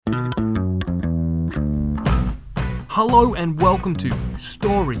Hello and welcome to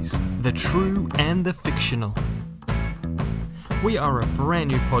Stories, the True and the Fictional. We are a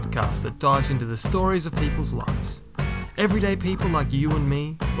brand new podcast that dives into the stories of people's lives. Everyday people like you and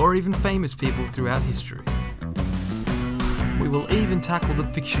me, or even famous people throughout history. We will even tackle the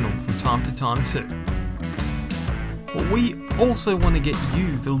fictional from time to time too. But we also want to get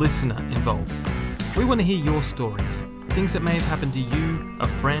you, the listener, involved. We want to hear your stories, things that may have happened to you, a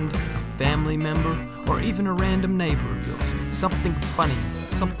friend, a family member, or even a random neighbour of yours. Something funny,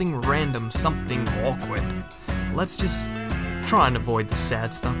 something random, something awkward. Let's just try and avoid the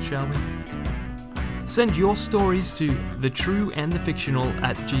sad stuff, shall we? Send your stories to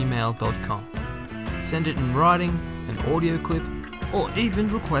thetrueandthefictional@gmail.com. Send it in writing, an audio clip, or even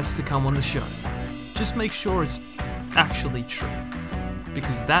request to come on the show. Just make sure it's actually true,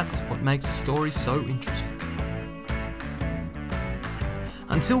 because that's what makes a story so interesting.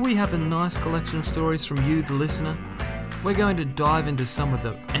 Until we have a nice collection of stories from you, the listener, we're going to dive into some of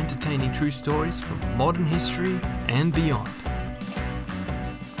the entertaining true stories from modern history and beyond.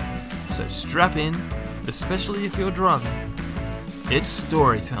 So strap in, especially if you're driving. It's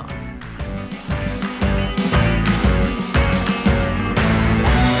story time.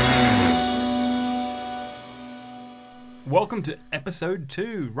 Welcome to episode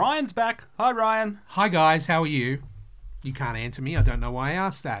 2. Ryan's back. Hi, Ryan. Hi guys, how are you? You can't answer me. I don't know why I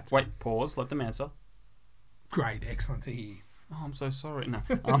asked that. Wait, pause. Let them answer. Great, excellent to hear. Oh, I'm so sorry. No.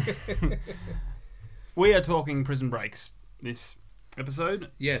 We are talking prison breaks this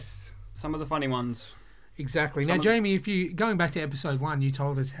episode. Yes, Some of the funny ones. exactly. Now, Jamie, if you going back to episode 1, you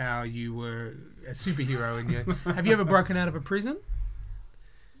told us how you were a superhero, and have you ever broken out of a prison?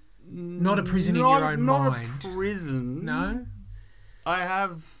 Not a prison in your own mind. Not a prison. No, I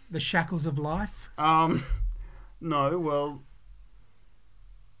have. the shackles of life. No. Well,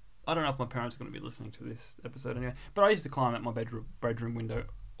 I don't know if my parents are going to be listening to this episode anyway. But I used to climb out my bedroom window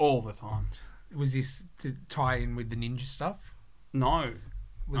all the time. Was this to tie in with the ninja stuff? No.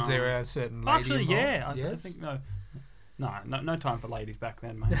 Was there a certain lady Actually, involved? yeah. Yes? I think no time for ladies back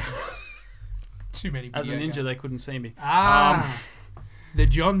then, mate. Too many. As a video ninja, games. they couldn't see me. The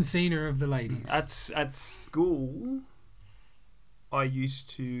John Cena of the ladies. At school, I used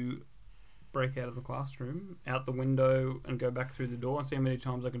to break out of the classroom, out the window, and go back through the door and see how many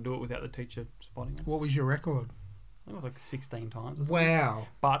times I could do it without the teacher spotting it. What was your record? I think it was like 16 times. Or something. Wow.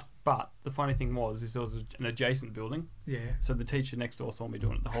 But the funny thing was there was an adjacent building, Yeah. so the teacher next door saw me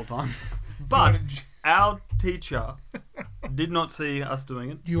doing it the whole time. But our teacher did not see us doing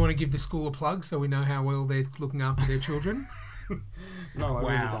it. Do you want to give the school a plug so we know how well they're looking after their children? No, I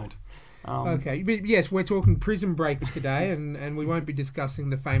really Wow. don't. Okay, but yes, we're talking prison breaks today, and we won't be discussing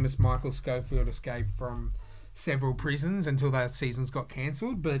the famous Michael Scofield escape from several prisons until that season's got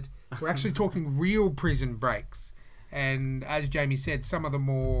cancelled, but we're actually talking real prison breaks. And as Jamie said, some of the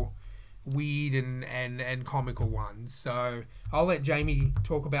more weird and comical ones. So I'll let Jamie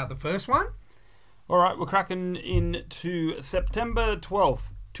talk about the first one. All right, we're cracking into September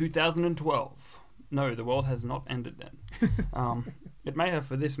 12th, 2012. No, the world has not ended then. It may have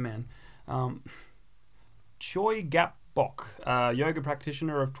for this man. Choi Gap Bok, a yoga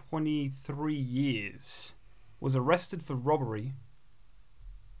practitioner of 23 years, was arrested for robbery.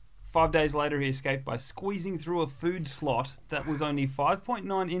 5 days later, he escaped by squeezing through a food slot that was only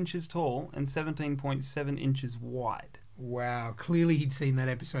 5.9 inches tall and 17.7 inches wide. Wow, clearly he'd seen that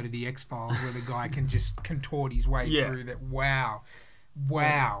episode of The X-Files where the guy can just contort his way through that. Wow.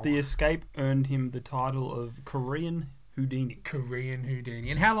 The escape earned him the title of Korean Houdini. Korean Houdini.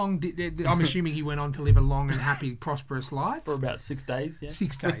 And how long did... I'm assuming he went on to live a long and happy, prosperous life? For about 6 days, yeah.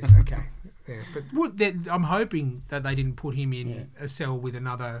 6 days, okay. Yeah, but I'm hoping that they didn't put him in a cell with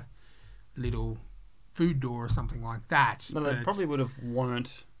another little food door or something like that. No, they probably would have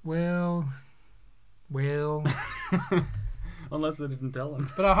weren't. Well... Unless they didn't tell him.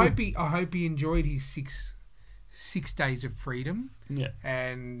 But I hope he enjoyed his six days of freedom. Yeah.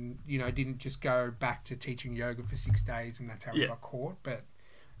 And, didn't just go back to teaching yoga for 6 days and that's how he got caught. But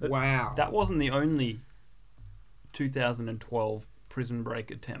wow. That wasn't the only 2012 prison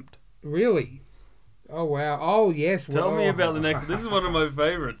break attempt. Really? Oh, wow. Oh, yes. Tell me about the next one. This is one of my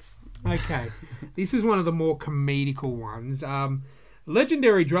favourites. Okay. This is one of the more comedical ones.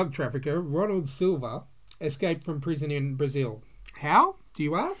 Legendary drug trafficker Ronald Silva escaped from prison in Brazil. How, do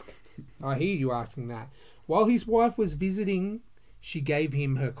you ask? I hear you asking that. While his wife was visiting, she gave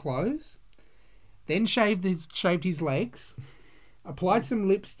him her clothes, then shaved his legs, applied some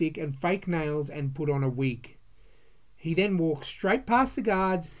lipstick and fake nails and put on a wig. He then walked straight past the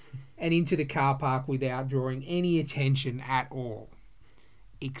guards and into the car park without drawing any attention at all.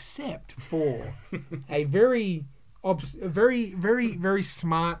 except for a very, very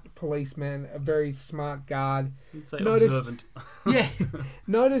smart policeman, a very smart guard. Say observant. Yeah,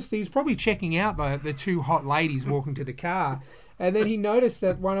 noticed he was probably checking out the two hot ladies walking to the car, and then he noticed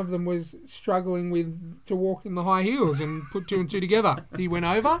that one of them was struggling to walk in the high heels, and put two and two together. He went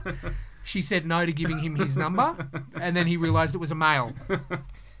over. She said no to giving him his number, and then he realised it was a male.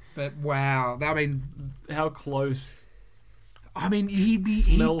 But wow, I mean, how close? I mean, he'd be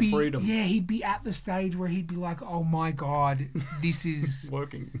freedom. Yeah, he'd be at the stage where he'd be like, "Oh my god, this is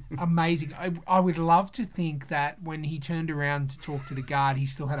working, amazing." I would love to think that when he turned around to talk to the guard, he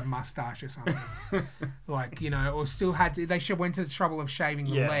still had a mustache or something, like, you know, or still had to. They went to the trouble of shaving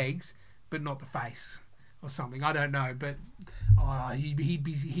the legs, but not the face or something. I don't know, but he'd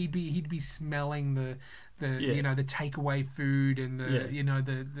be smelling the you know, the takeaway food and the you know,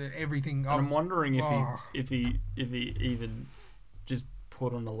 the everything. And I'm wondering if he even just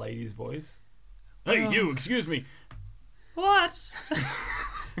put on a lady's voice. Hey, you! Excuse me. What?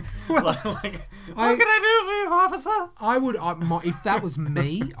 Well, what can I do for you, officer? I would, if that was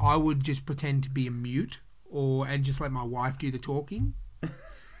me, I would just pretend to be a mute, and just let my wife do the talking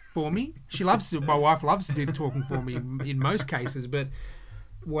for me. My wife loves to do the talking for me in most cases, but.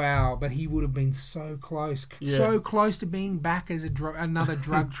 Wow, but he would have been so close to being back as another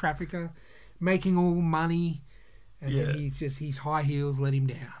drug trafficker, making all money, and then his high heels let him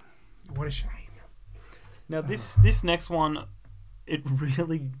down. What a shame. Now this next one, it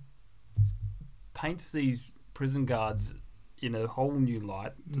really paints these prison guards in a whole new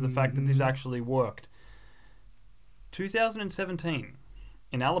light to the fact that this actually worked. 2017,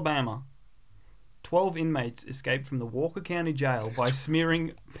 in Alabama, 12 inmates escaped from the Walker County Jail by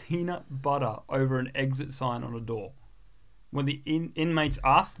smearing peanut butter over an exit sign on a door. When the inmates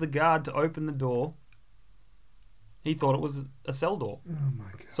asked the guard to open the door, he thought it was a cell door. Oh my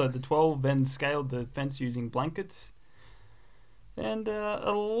God. So the 12 then scaled the fence using blankets, and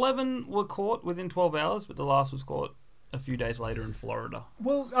 11 were caught within 12 hours, but the last was caught a few days later in Florida.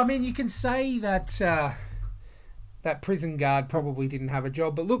 Well, I mean, you can say that that prison guard probably didn't have a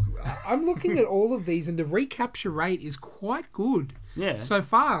job. But look, I'm looking at all of these, and the recapture rate is quite good so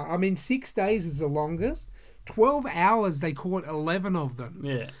far. I mean, 6 days is the longest. 12 hours, they caught 11 of them.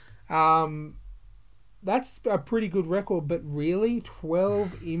 Yeah. That's a pretty good record, but really,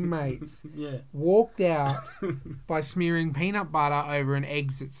 12 inmates walked out by smearing peanut butter over an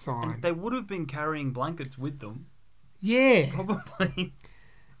exit sign. And they would have been carrying blankets with them. Yeah. Probably.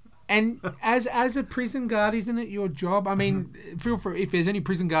 And as a prison guard, isn't it your job? I mean, feel free, if there's any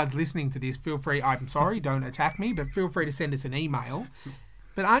prison guards listening to this, feel free. I'm sorry, don't attack me, but feel free to send us an email.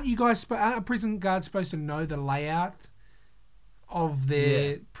 But aren't a prison guards supposed to know the layout of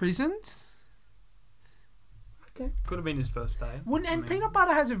their prisons? Okay. Could have been his first day. Peanut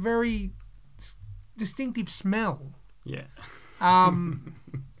butter has a very distinctive smell. Yeah. And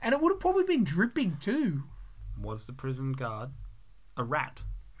it would have probably been dripping too. Was the prison guard a rat?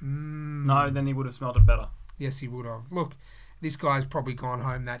 No, then he would have smelled it better. Yes, he would have. Look, this guy's probably gone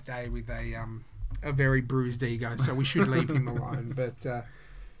home that day with a very bruised ego, so we should leave him alone. But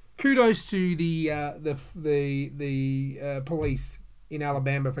kudos to the police in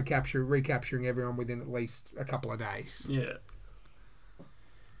Alabama for recapturing everyone within at least a couple of days. Yeah.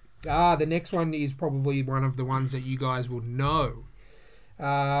 The next one is probably one of the ones that you guys will know.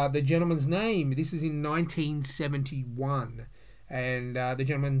 The gentleman's name. This is in 1971. And the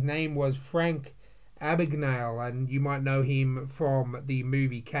gentleman's name was Frank Abagnale, and you might know him from the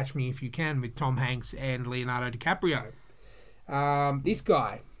movie Catch Me If You Can with Tom Hanks and Leonardo DiCaprio. This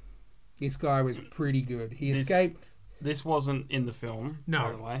guy was pretty good. He escaped. This wasn't in the film, no,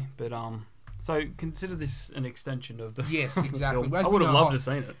 by the way, but so consider this an extension of the yes, exactly. Film. I would have loved to have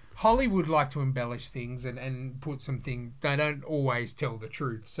seen it. Hollywood like to embellish things and put some things. They don't always tell the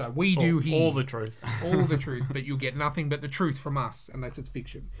truth, so we do here all the truth, but you'll get nothing but the truth from us, unless it's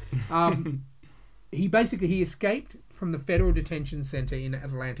fiction. He escaped from the federal detention center in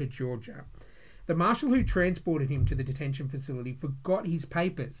Atlanta, Georgia. The marshal who transported him to the detention facility forgot his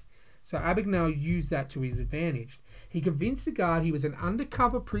papers, so Abagnale used that to his advantage. He convinced the guard he was an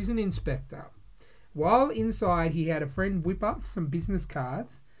undercover prison inspector. While inside, he had a friend whip up some business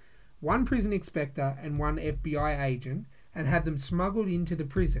cards, one prison inspector and one FBI agent, and had them smuggled into the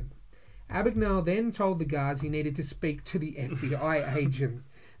prison. Abagnale then told the guards he needed to speak to the FBI agent.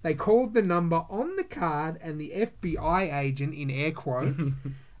 They called the number on the card, and the FBI agent, in air quotes,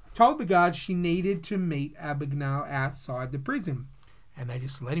 told the guards she needed to meet Abagnale outside the prison. And they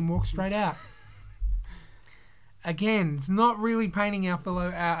just let him walk straight out. Again, it's not really painting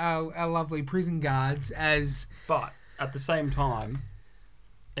our lovely prison guards as... But, at the same time,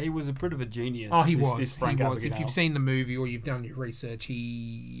 He was a bit of a genius. Oh, he this was. Frank He was. Abagnale. If you've seen the movie or you've done your research,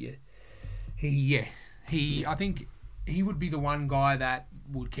 I think he would be the one guy that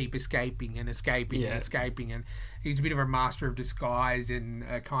would keep escaping and escaping and escaping, and he's a bit of a master of disguise and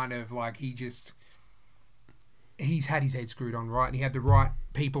kind of like he's had his head screwed on right, and he had the right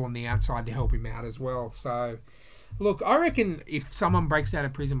people on the outside to help him out as well. So, look, I reckon if someone breaks out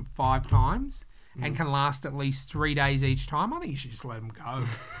of prison 5 times and can last at least 3 days each time, I think you should just let them go.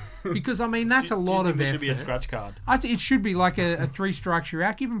 Because, I mean, that's a lot of effort. It should be a scratch card. It should be like a 3 strikes you're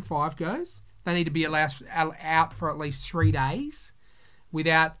out. Give them 5 goes. They need to be out for at least 3 days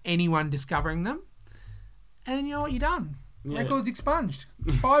without anyone discovering them. And then you know what? You're done. Yeah. Records expunged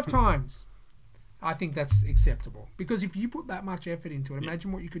 5 times. I think that's acceptable. Because if you put that much effort into it,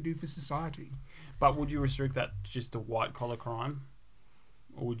 imagine what you could do for society. But would you restrict that just to white-collar crime?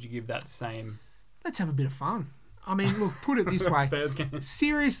 Or would you give that same... Let's have a bit of fun. I mean, look, put it this way.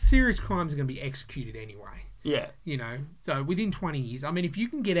 Serious crimes are going to be executed anyway. Yeah. You know, so within 20 years, I mean, if you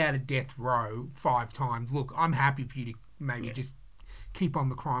can get out of death row 5 times, look, I'm happy for you to maybe just keep on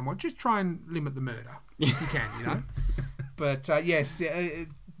the crime watch. Just try and limit the murder if you can, you know. But, yes,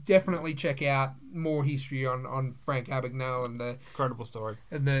 definitely check out more history on Frank Abagnale and the incredible story.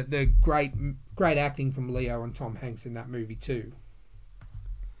 And the great acting from Leo and Tom Hanks in that movie too.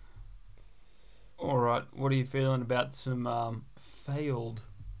 All right, what are you feeling about some failed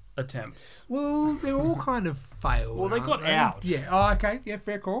attempts? Well, they're all kind of failed. Well, they got out. Yeah. Oh, okay. Yeah,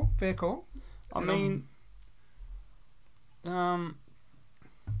 fair call. I mean,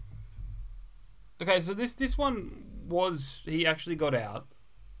 okay, so this one was, he actually got out,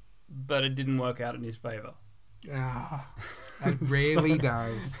 but it didn't work out in his favour. It rarely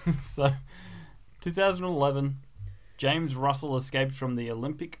does. So, 2011, James Russell escaped from the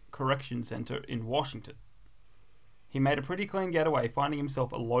Olympic Correction Center in Washington. He made a pretty clean getaway, finding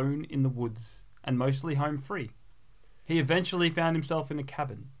himself alone in the woods and mostly home free. He eventually found himself in a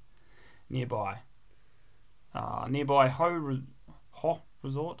cabin nearby. Nearby Ho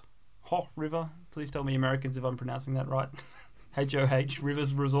River. Please tell me, Americans, if I'm pronouncing that right. H-O-H,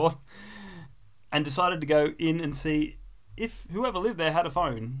 Rivers Resort. And decided to go in and see if whoever lived there had a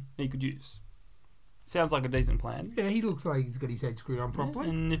phone he could use. Sounds like a decent plan. Yeah, he looks like he's got his head screwed on properly.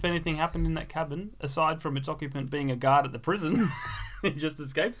 Yeah, and if anything happened in that cabin, aside from its occupant being a guard at the prison he just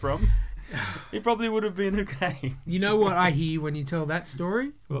escaped from, he probably would have been okay. You know what I hear when you tell that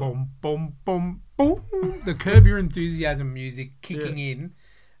story? Boom, boom, boom, boom. The Curb Your Enthusiasm music kicking in.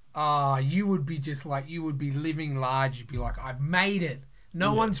 You would be just like, you would be living large. You'd be like, I've made it.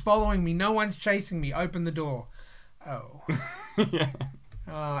 No one's following me. No one's chasing me. Open the door. Oh. Yeah.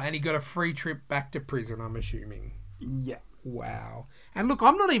 And he got a free trip back to prison, I'm assuming. Yeah. Wow. And look,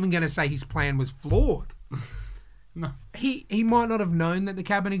 I'm not even going to say his plan was flawed. No. He might not have known that the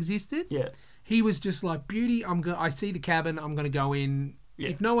cabin existed. Yeah. He was just like, beauty, I see the cabin, I'm going to go in.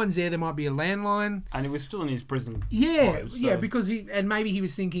 Yeah. If no one's there might be a landline. And he was still in his prison clothes. Yeah, because maybe he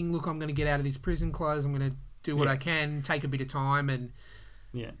was thinking, look, I'm going to get out of this prison clothes, I'm going to do what I can, take a bit of time, and...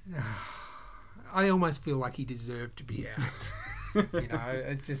 Yeah. I almost feel like he deserved to be out. You know,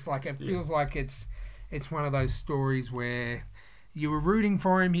 it's just like, it feels like it's one of those stories where you were rooting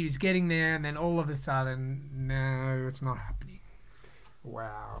for him, he was getting there, and then all of a sudden, no, it's not happening.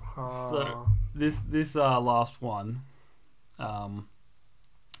 Wow. So this last one,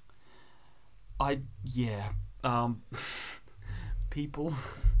 people,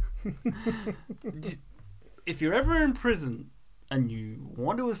 if you're ever in prison and you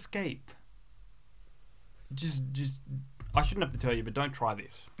want to escape, just I shouldn't have to tell you, but don't try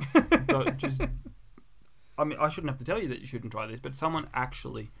this. I mean, I shouldn't have to tell you that you shouldn't try this, but someone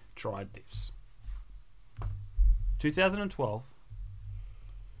actually tried this. 2012,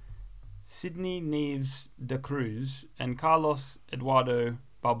 Sidney Neves da Cruz and Carlos Eduardo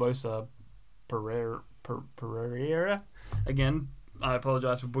Barbosa Pereira. Again, I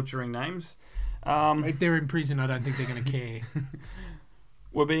apologize for butchering names. If they're in prison, I don't think they're going to care.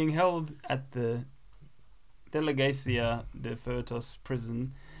 Were being held at the Delegacia de Furtos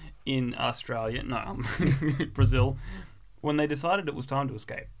prison in Brazil, when they decided it was time to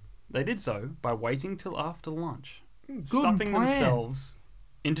escape. They did so by waiting till after lunch, stuffing themselves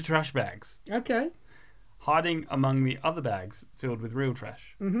into trash bags. Okay. Hiding among the other bags filled with real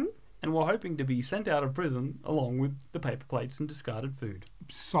trash. Mm-hmm. And were hoping to be sent out of prison along with the paper plates and discarded food.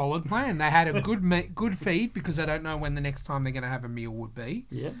 Solid plan. They had a good feed, because they don't know when the next time they're going to have a meal would be.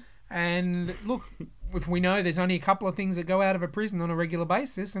 Yeah. And look, if we know there's only a couple of things that go out of a prison on a regular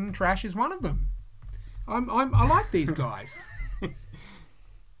basis, and trash is one of them. I like these guys.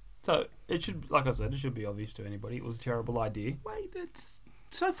 So it should, like I said, it should be obvious to anybody. It was a terrible idea. Wait, that's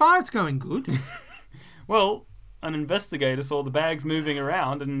So far, it's going good. Well, an investigator saw the bags moving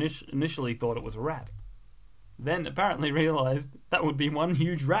around and initially thought it was a rat. Then apparently realised that would be one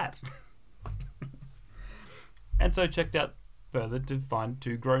huge rat. And so checked out further to find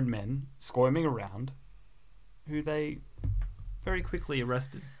two grown men squirming around, who they very quickly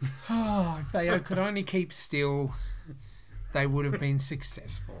arrested. Oh, if they could only keep still, they would have been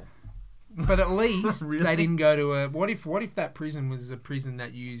successful. But at least Really? they didn't go to a... What if that prison was a prison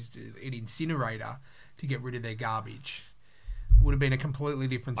that used an incinerator to get rid of their garbage? Would have been a completely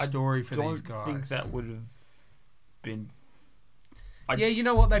different story for these guys. I don't think that would have been... Yeah, you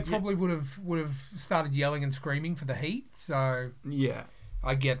know what? They probably would have started yelling and screaming for the heat. So Yeah.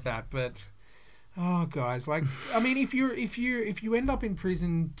 I get that, but oh, guys, like, I mean, if you end up in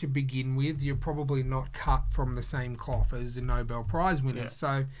prison to begin with, you're probably not cut from the same cloth as the Nobel Prize winners. Yeah.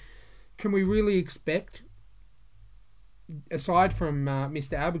 So, can we really expect, aside from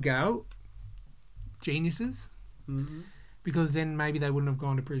Mr. Abigail, geniuses? Mm-hmm. Because then maybe they wouldn't have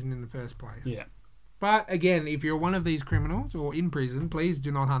gone to prison in the first place. Yeah. But again, if you're one of these criminals or in prison, please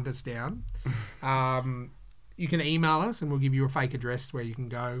do not hunt us down. You can email us and we'll give you a fake address where you can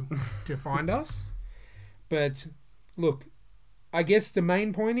go to find us. But look, I guess the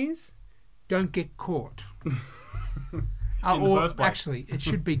main point is don't get caught. In the first place. Actually, it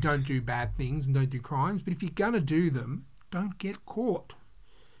should be don't do bad things and don't do crimes. But if you're going to do them, don't get caught.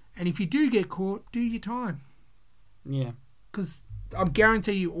 And if you do get caught, do your time. Yeah. Because I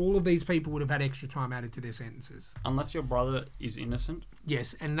guarantee you all of these people would have had extra time added to their sentences. Unless your brother is innocent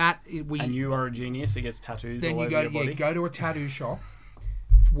Yes, and that and you are a genius that gets tattoos then all you over go your body. go to a tattoo shop,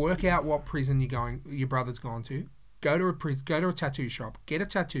 work out what prison your brother's gone to. Go to a tattoo shop, get a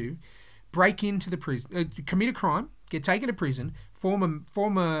tattoo, break into the prison, commit a crime, get taken to prison,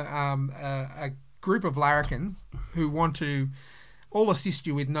 form a group of larrikins who want to all assist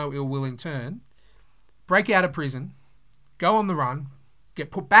you with no ill will in turn. Break out of prison, go on the run, get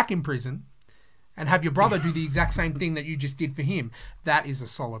put back in prison, and have your brother do the exact same thing that you just did for him. That is a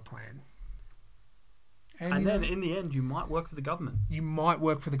solid plan. And then in the end, you might work for the government. You might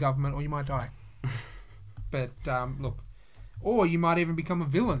work for the government or you might die. But look, or you might even become a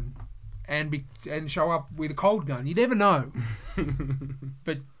villain and show up with a cold gun. You never know.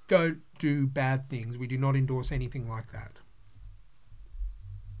 But don't do bad things. We do not endorse anything like that.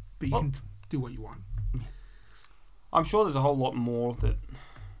 But you can do what you want. I'm sure there's a whole lot more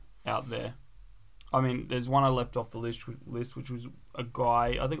out there. I mean, there's one I left off the list, which was a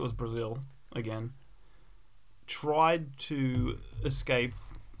guy, I think it was Brazil, again, tried to escape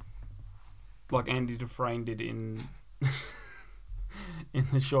like Andy Dufresne did in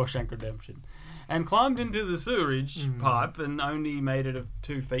the Shawshank Redemption, and climbed into the sewerage pipe and only made it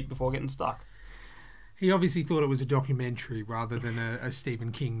 2 feet before getting stuck. He obviously thought it was a documentary rather than a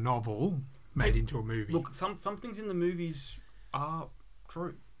Stephen King novel made into a movie. Look, some things in the movies are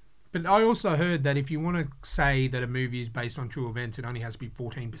true. But I also heard that if you want to say that a movie is based on true events, it only has to be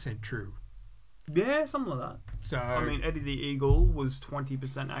 14% true. Yeah, something like that. So I mean, Eddie the Eagle was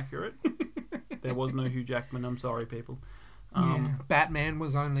 20% accurate. There was no Hugh Jackman. I'm sorry, people. Batman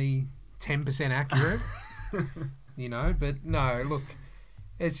was only 10% accurate. But no, look,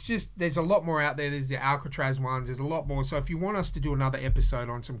 it's just there's a lot more out there. There's the Alcatraz ones. There's a lot more. So if you want us to do another episode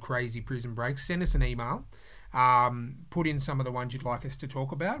on some crazy prison breaks, send us an email. Put in some of the ones you'd like us to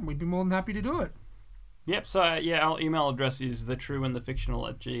talk about, and we'd be more than happy to do it. Yep, so our email address is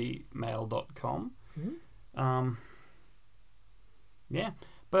thetrueandthefictional@gmail.com. Mm-hmm.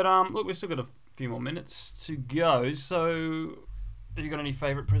 But look, we've still got a few more minutes to go, so have you got any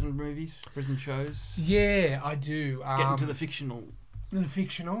favourite prison movies, prison shows? Yeah, I do. Let's get into the fictional. The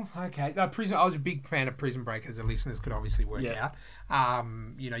fictional, okay. No, Prison. I was a big fan of Prison Break, as the listeners could obviously work out.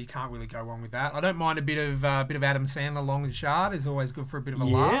 You can't really go wrong with that. I don't mind a bit of Adam Sandler, Long and Shard. Is always good for a bit of a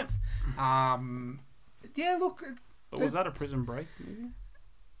laugh. Look. Was that a Prison Break movie?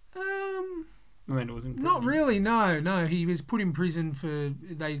 I mean, it was in prison. Not really. No. He was put in prison for.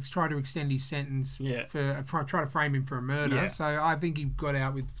 They tried to extend his sentence. For try to frame him for a murder. Yeah. So I think he got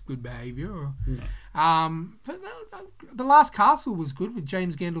out with good behaviour. Yeah. But the Last Castle was good with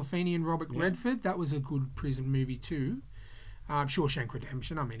James Gandolfini and Robert Redford. That was a good prison movie too. Shawshank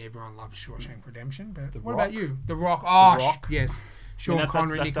Redemption. I mean, everyone loves Shawshank Redemption. But what about you? The Rock. Oh, The Rock. Yes. Sean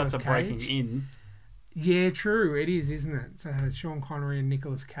Connery, Nicolas That's a Cage. breaking in. Yeah, true. It is, isn't it? Sean Connery and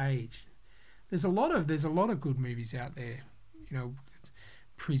Nicolas Cage. There's a lot of good movies out there.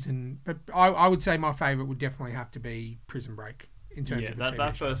 Prison. But I would say my favourite would definitely have to be Prison Break. In terms of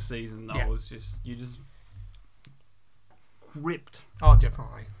that first season, was just ripped. Oh,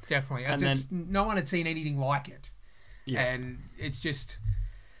 definitely. And then no one had seen anything like it. Yeah. And it's just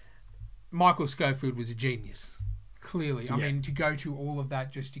Michael Scofield was a genius. Clearly. I Yeah. mean, to go to all of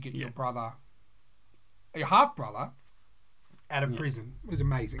that just to get Yeah. your half-brother, out of Yeah. prison was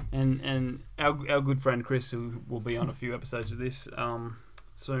amazing. And our good friend Chris, who will be on a few episodes of this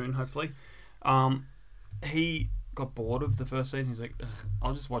soon, hopefully, he got bored of the first season. He's like, "Ugh,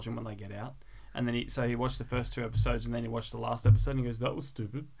 I'll just watch them when they get out." And then he watched the first 2 episodes, and then he watched the last episode, and he goes, "That was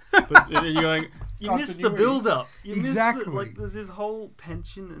stupid." But then you're going, you missed the Continuity. build-up. You Exactly. missed like there's this whole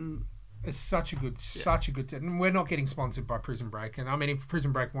tension and. It's such a good, and we're not getting sponsored by Prison Break. And I mean, if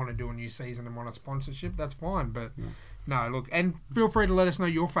Prison Break want to do a new season and want a sponsorship, that's fine. But no, look, and feel free to let us know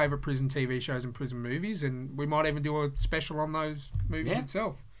your favourite prison TV shows and prison movies, and we might even do a special on those movies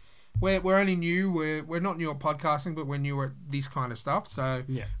itself. We're only new. We're not new at podcasting, but we're new at this kind of stuff. So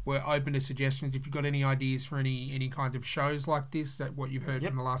we're open to suggestions. If you've got any ideas for any kinds of shows like this, that what you've heard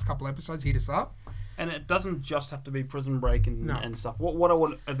from the last couple episodes, hit us up. And it doesn't just have to be Prison Break and stuff. What I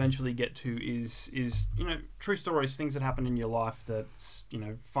want to eventually get to is true stories, things that happen in your life that's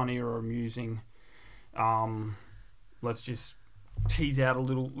funny or amusing. Let's just tease out a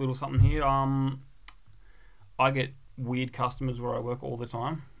little something here. I get weird customers where I work all the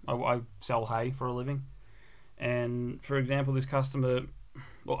time. I sell hay for a living, and for example, this customer.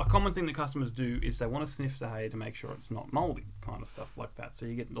 Well, a common thing that customers do is they want to sniff the hay to make sure it's not mouldy, kind of stuff like that. So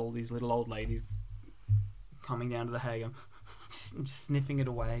you get all these little old ladies coming down to the hay and sniffing it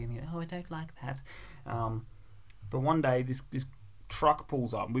away, and you go, "Oh, I don't like that." But one day, this truck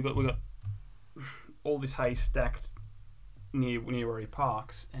pulls up. We got all this hay stacked near where he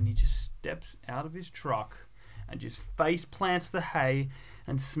parks, and he just steps out of his truck and just face plants the hay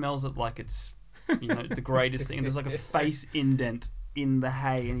and smells it like it's the greatest thing. And there's like a face indent in the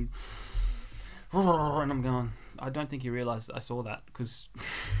hay, and I'm going, I don't think he realised I saw that, because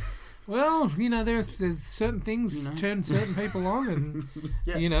well, there's certain things turn certain people on, and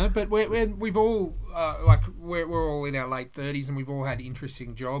but we've all we're all in our late 30s, and we've all had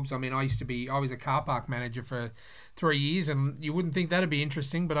interesting jobs. I mean, I was a car park manager for 3 years, and you wouldn't think that'd be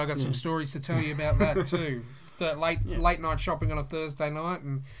interesting, but I got some stories to tell you about that too. Late night shopping on a Thursday night,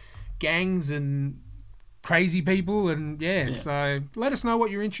 and gangs and crazy people, and so let us know what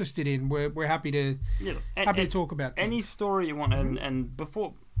you're interested in. We're happy to to talk about things. Any story you want. And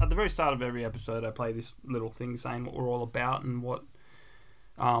before, at the very start of every episode, I play this little thing saying what we're all about and what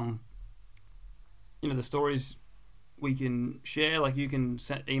the stories we can share. Like, you can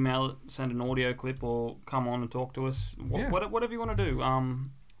send an audio clip, or come on and talk to us. Whatever you want to do.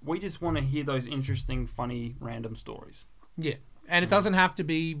 We just want to hear those interesting, funny, random stories. Yeah, and it doesn't have to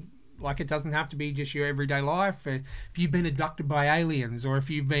be just your everyday life. If you've been abducted by aliens, or if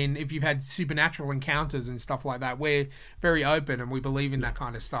you've had supernatural encounters and stuff like that, we're very open, and we believe in that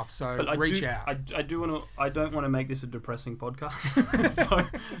kind of stuff. So reach out. I don't want to make this a depressing podcast.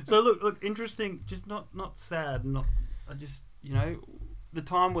 so look, interesting, just not sad. The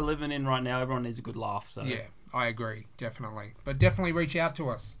time we're living in right now, everyone needs a good laugh. So yeah, I agree, definitely. But definitely reach out to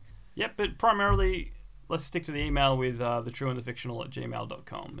us. Yep, but primarily, let's stick to the email with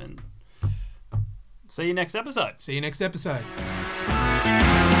thetrueandthefictional@gmail.com, and see you next episode.